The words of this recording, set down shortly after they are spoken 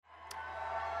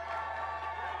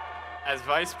As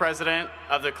Vice President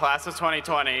of the Class of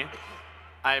 2020,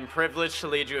 I am privileged to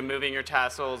lead you in moving your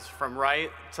tassels from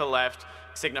right to left,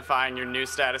 signifying your new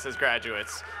status as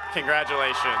graduates.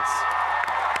 Congratulations.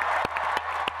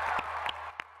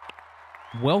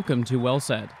 Welcome to Well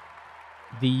Said,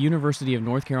 the University of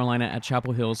North Carolina at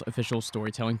Chapel Hill's official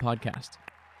storytelling podcast.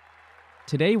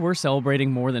 Today we're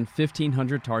celebrating more than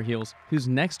 1,500 Tar Heels whose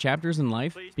next chapters in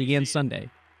life began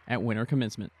Sunday at Winter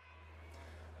Commencement.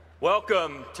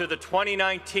 Welcome to the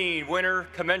 2019 Winter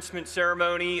Commencement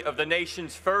ceremony of the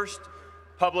nation's first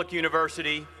public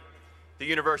university, the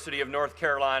University of North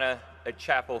Carolina at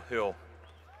Chapel Hill.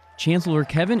 Chancellor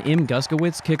Kevin M.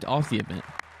 Guskiewicz kicked off the event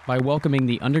by welcoming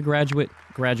the undergraduate,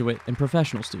 graduate, and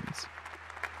professional students.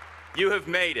 You have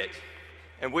made it,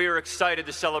 and we are excited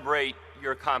to celebrate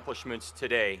your accomplishments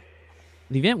today.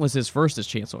 The event was his first as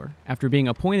chancellor after being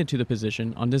appointed to the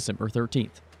position on December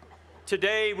 13th.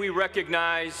 Today, we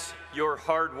recognize your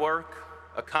hard work,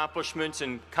 accomplishments,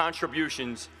 and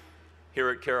contributions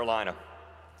here at Carolina.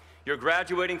 You're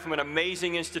graduating from an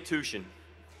amazing institution.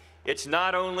 It's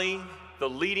not only the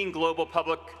leading global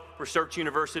public research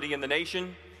university in the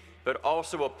nation, but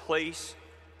also a place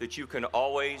that you can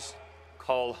always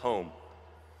call home.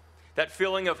 That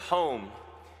feeling of home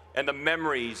and the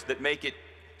memories that make it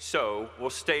so will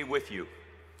stay with you.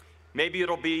 Maybe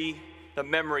it'll be the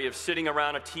memory of sitting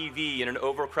around a TV in an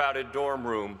overcrowded dorm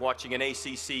room watching an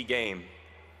ACC game,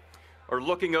 or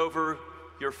looking over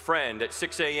your friend at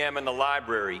 6 a.m. in the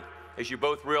library as you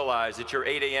both realize that your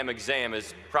 8 a.m. exam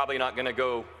is probably not going to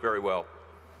go very well,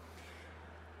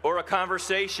 or a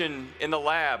conversation in the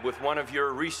lab with one of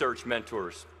your research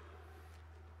mentors,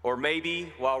 or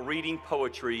maybe while reading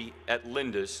poetry at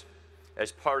Linda's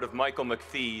as part of Michael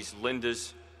McPhee's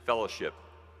Linda's Fellowship.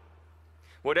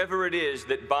 Whatever it is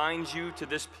that binds you to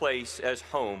this place as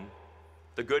home,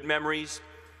 the good memories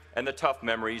and the tough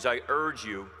memories, I urge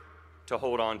you to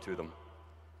hold on to them.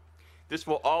 This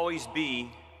will always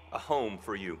be a home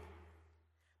for you.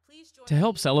 To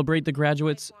help celebrate the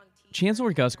graduates,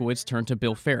 Chancellor Guskiewicz turned to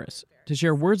Bill Ferris to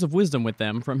share words of wisdom with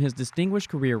them from his distinguished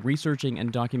career researching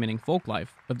and documenting folk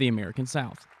life of the American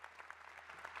South.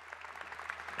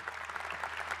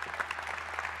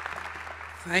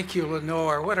 Thank you,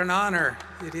 Lenore. What an honor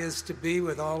it is to be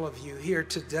with all of you here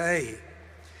today.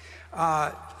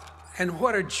 And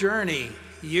what a journey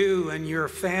you and your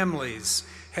families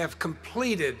have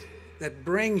completed that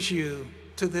brings you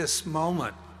to this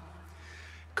moment.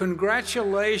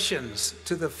 Congratulations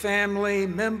to the family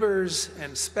members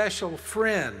and special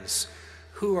friends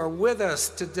who are with us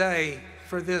today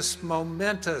for this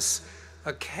momentous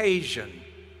occasion.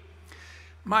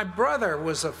 My brother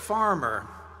was a farmer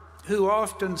who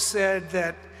often said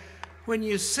that when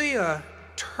you see a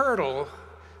turtle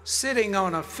sitting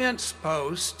on a fence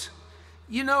post,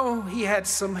 you know he had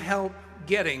some help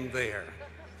getting there.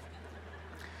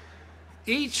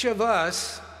 Each of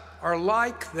us are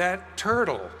like that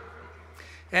turtle,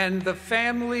 and the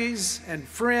families and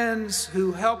friends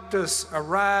who helped us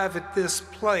arrive at this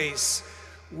place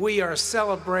we are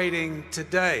celebrating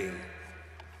today.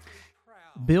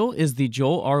 Bill is the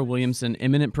Joel R. Williamson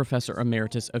Eminent Professor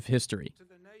Emeritus of History.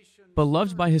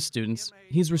 Beloved by his students,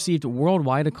 he's received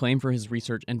worldwide acclaim for his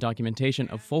research and documentation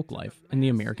of folk life in the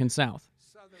American South.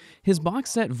 His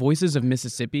box set Voices of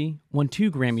Mississippi won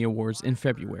 2 Grammy Awards in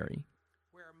February.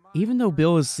 Even though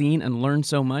Bill has seen and learned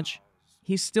so much,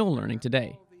 he's still learning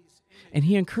today. And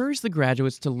he encouraged the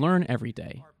graduates to learn every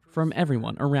day from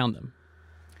everyone around them.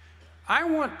 I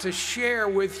want to share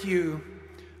with you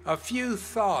a few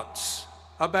thoughts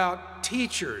about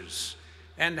teachers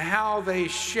and how they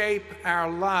shape our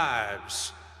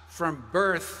lives from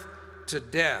birth to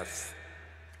death.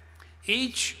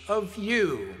 Each of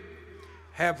you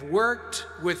have worked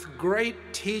with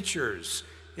great teachers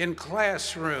in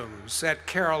classrooms at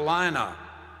Carolina,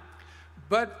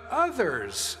 but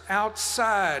others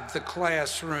outside the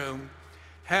classroom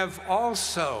have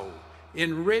also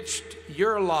enriched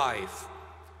your life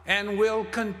and will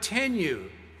continue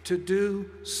to do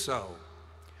so.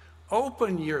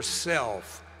 Open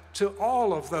yourself to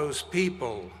all of those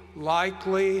people,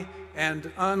 likely and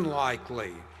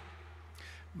unlikely.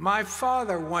 My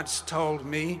father once told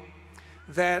me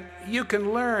that you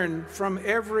can learn from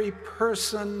every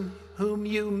person whom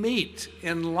you meet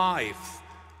in life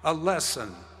a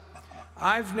lesson.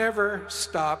 I've never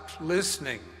stopped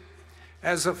listening.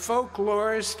 As a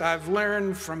folklorist, I've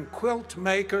learned from quilt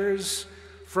makers,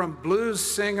 from blues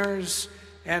singers,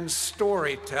 and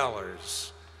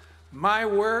storytellers. My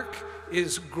work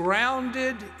is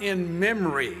grounded in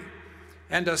memory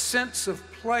and a sense of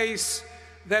place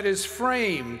that is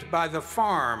framed by the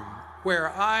farm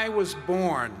where I was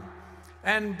born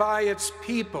and by its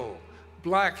people,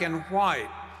 black and white.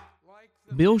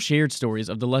 Bill shared stories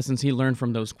of the lessons he learned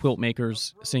from those quilt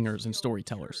makers, singers, and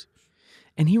storytellers.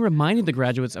 And he reminded the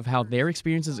graduates of how their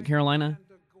experiences at Carolina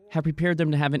have prepared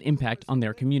them to have an impact on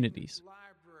their communities.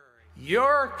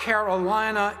 Your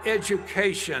Carolina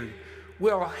education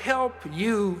will help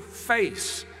you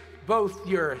face both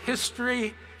your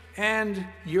history and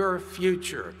your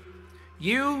future.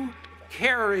 You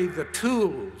carry the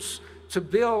tools to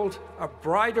build a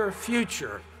brighter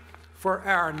future for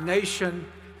our nation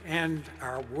and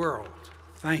our world.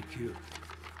 Thank you.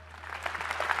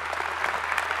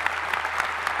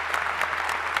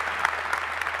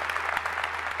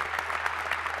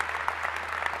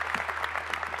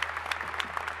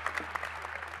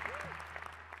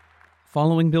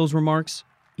 Following Bill's remarks,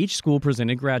 each school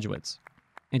presented graduates,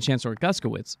 and Chancellor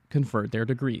Guskiewicz conferred their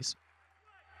degrees.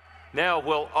 Now,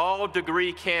 will all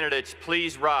degree candidates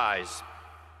please rise?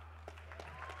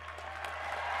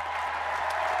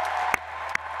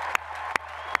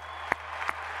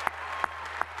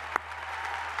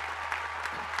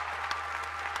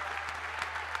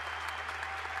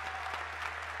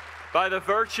 By the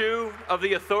virtue of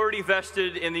the authority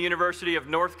vested in the University of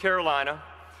North Carolina,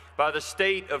 by the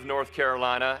state of North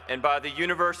Carolina, and by the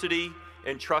university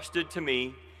entrusted to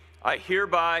me, I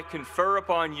hereby confer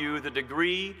upon you the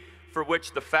degree for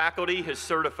which the faculty has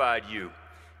certified you,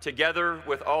 together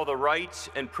with all the rights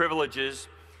and privileges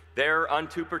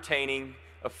thereunto pertaining,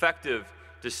 effective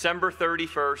December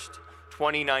 31st,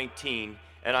 2019,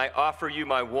 and I offer you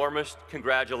my warmest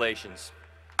congratulations.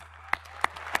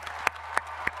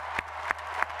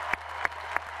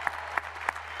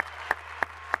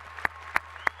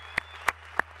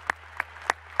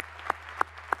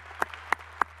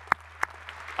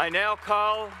 I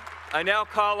now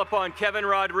call upon Kevin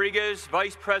Rodriguez,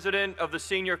 Vice President of the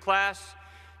senior class,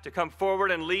 to come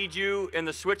forward and lead you in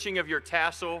the switching of your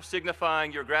tassel,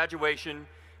 signifying your graduation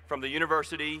from the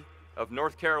University of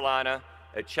North Carolina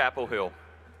at Chapel Hill.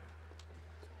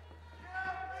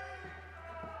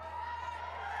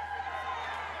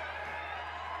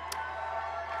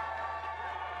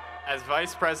 As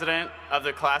Vice President of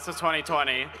the Class of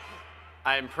 2020,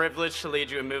 I am privileged to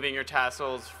lead you in moving your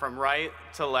tassels from right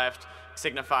to left,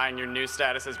 signifying your new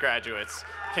status as graduates.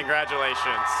 Congratulations.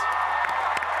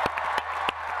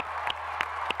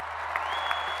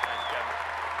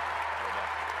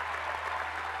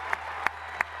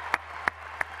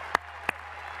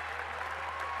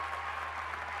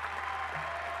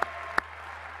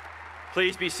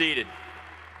 Please be seated.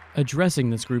 Addressing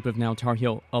this group of now Tar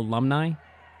Heel alumni,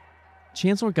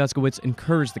 Chancellor Guskiewicz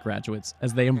encouraged the graduates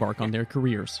as they embark on their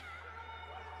careers.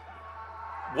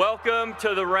 Welcome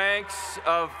to the ranks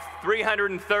of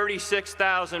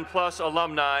 336,000 plus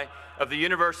alumni of the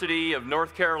University of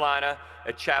North Carolina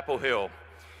at Chapel Hill.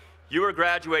 You are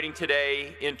graduating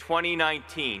today in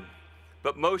 2019,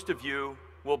 but most of you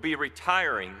will be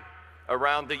retiring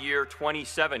around the year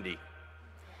 2070.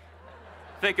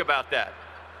 Think about that.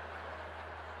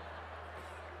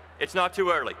 It's not too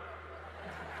early.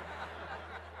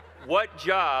 What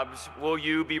jobs will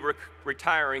you be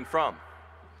retiring from?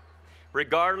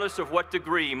 Regardless of what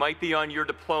degree might be on your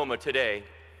diploma today,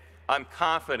 I'm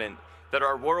confident that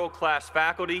our world-class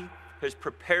faculty has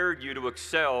prepared you to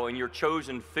excel in your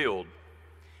chosen field,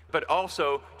 but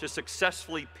also to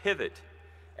successfully pivot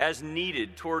as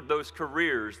needed toward those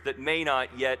careers that may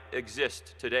not yet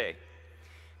exist today,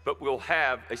 but will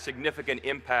have a significant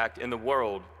impact in the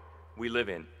world we live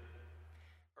in.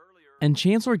 And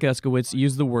Chancellor Guskiewicz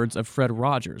used the words of Fred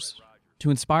Rogers to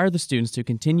inspire the students to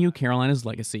continue Carolina's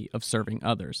legacy of serving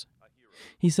others.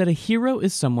 He said a hero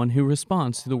is someone who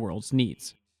responds to the world's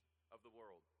needs.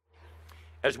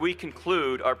 As we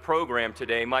conclude our program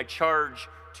today, my charge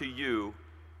to you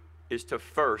is to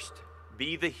first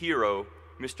be the hero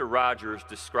Mr. Rogers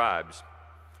describes,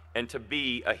 and to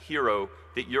be a hero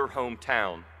that your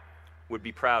hometown would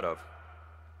be proud of.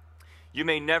 You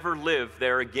may never live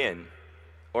there again,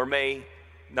 or may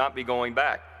not be going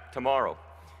back tomorrow,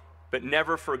 but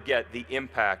never forget the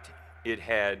impact it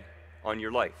had on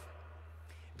your life.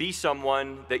 Be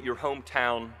someone that your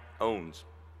hometown owns.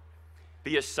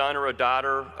 Be a son or a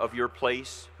daughter of your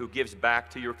place who gives back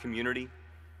to your community.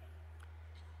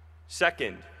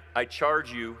 Second, I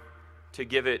charge you to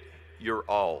give it your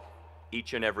all,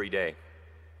 each and every day.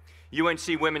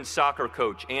 UNC women's soccer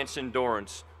coach Anson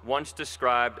Dorrance once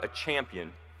described a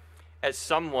champion as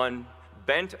someone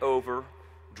bent over,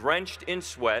 drenched in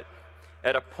sweat,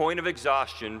 at a point of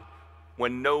exhaustion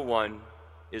when no one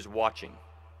is watching.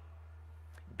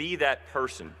 Be that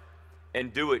person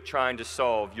and do it trying to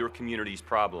solve your community's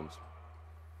problems.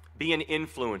 Be an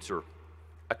influencer,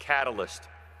 a catalyst,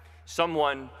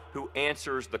 someone who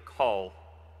answers the call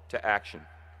to action.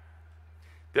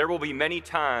 There will be many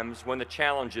times when the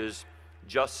challenges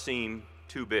just seem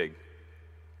too big.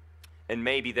 And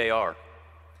maybe they are,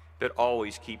 but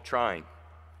always keep trying.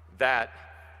 That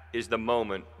is the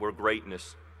moment where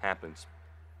greatness happens.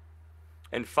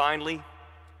 And finally,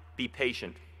 be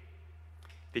patient,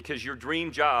 because your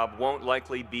dream job won't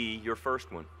likely be your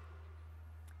first one.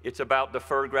 It's about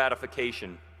deferred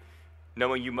gratification,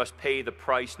 knowing you must pay the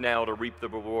price now to reap the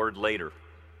reward later.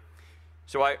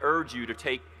 So I urge you to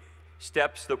take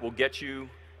steps that will get you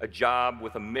a job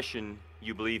with a mission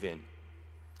you believe in.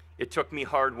 It took me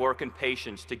hard work and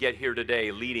patience to get here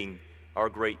today leading our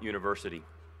great university.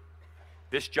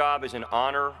 This job is an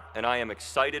honor, and I am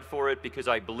excited for it because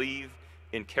I believe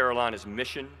in Carolina's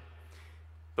mission,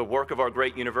 the work of our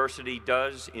great university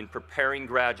does in preparing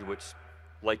graduates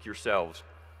like yourselves.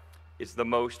 It's the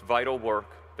most vital work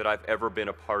that I've ever been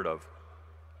a part of.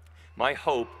 My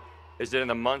hope is that in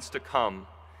the months to come,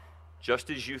 just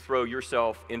as you throw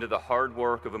yourself into the hard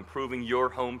work of improving your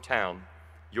hometown,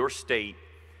 your state,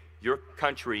 your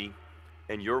country,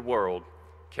 and your world,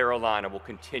 Carolina will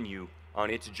continue on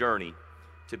its journey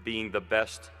to being the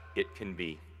best it can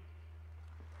be.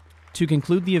 To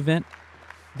conclude the event,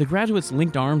 the graduates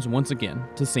linked arms once again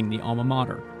to sing the alma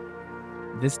mater.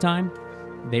 This time,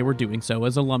 they were doing so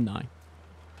as alumni.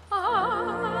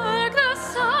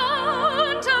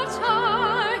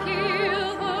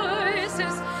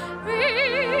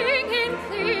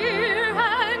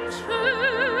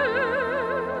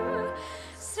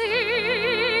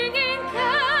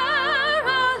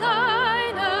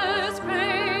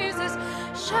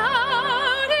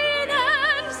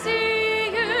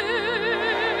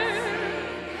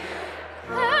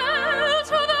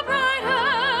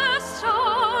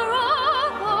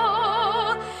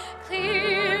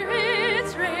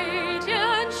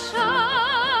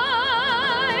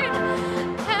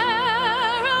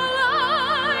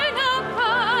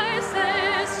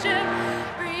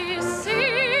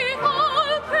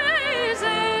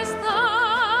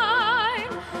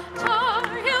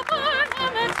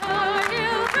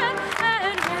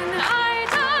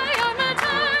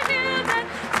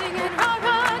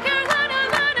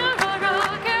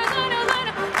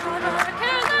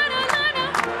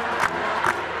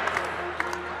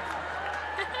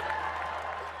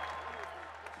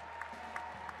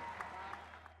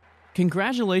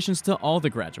 Congratulations to all the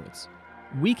graduates.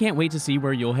 We can't wait to see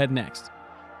where you'll head next.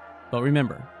 But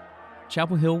remember,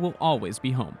 Chapel Hill will always be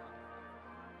home.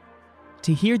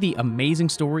 To hear the amazing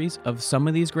stories of some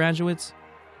of these graduates,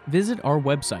 visit our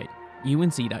website,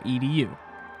 unc.edu.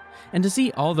 And to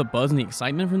see all the buzz and the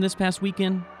excitement from this past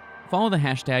weekend, follow the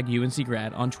hashtag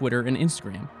UNCGrad on Twitter and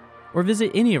Instagram, or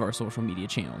visit any of our social media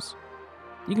channels.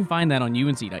 You can find that on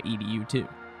unc.edu too.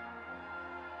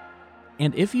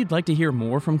 And if you'd like to hear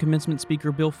more from commencement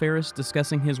speaker Bill Ferris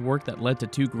discussing his work that led to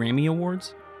 2 Grammy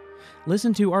Awards,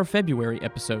 listen to our February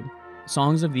episode,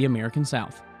 Songs of the American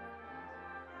South.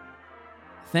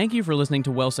 Thank you for listening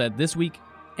to Well Said this week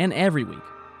and every week,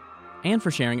 and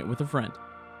for sharing it with a friend.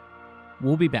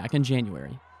 We'll be back in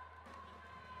January.